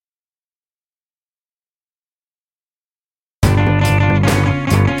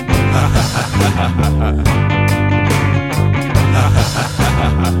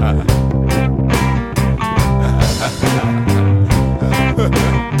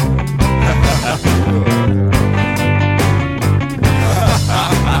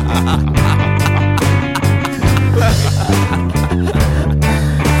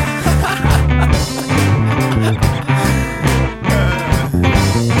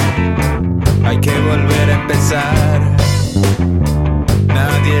empezar.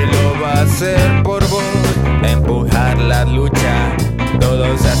 Nadie lo va a hacer por vos, empujar la lucha,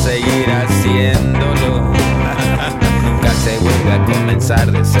 todos a seguir haciéndolo. Nunca se vuelve a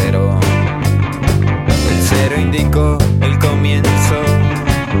comenzar de cero. El cero indicó el comienzo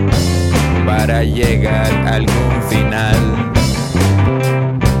para llegar a algún final.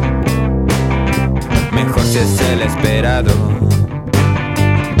 Mejor si es el esperado,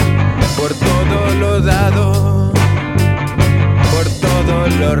 por todo lo dado, por todo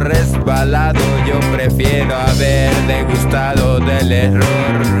lo resbalado. Yo prefiero haber degustado del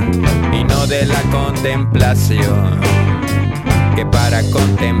error y no de la contemplación, que para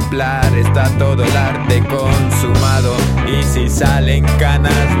contemplar está todo el arte consumado. Y si salen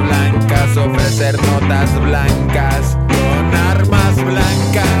canas blancas, ofrecer notas blancas con armas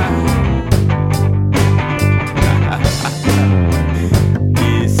blancas.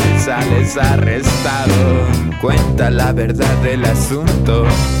 Y si sales arrestado, cuenta la verdad del asunto.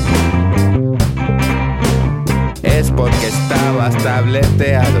 Es porque estabas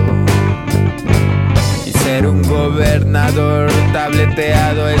tableteado. Ser un gobernador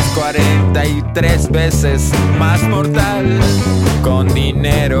tableteado es 43 veces más mortal. Con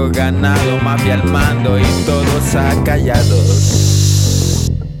dinero ganado, mafia al mando y todos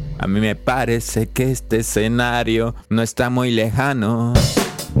acallados. A mí me parece que este escenario no está muy lejano.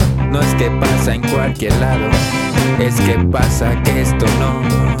 No es que pasa en cualquier lado, es que pasa que esto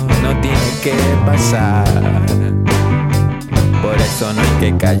no tiene que pasar. Por eso no hay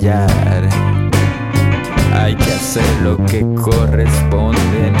que callar. Hay que hacer lo que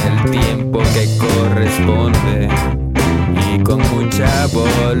corresponde en el tiempo que corresponde y con mucha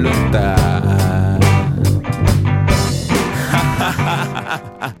voluntad.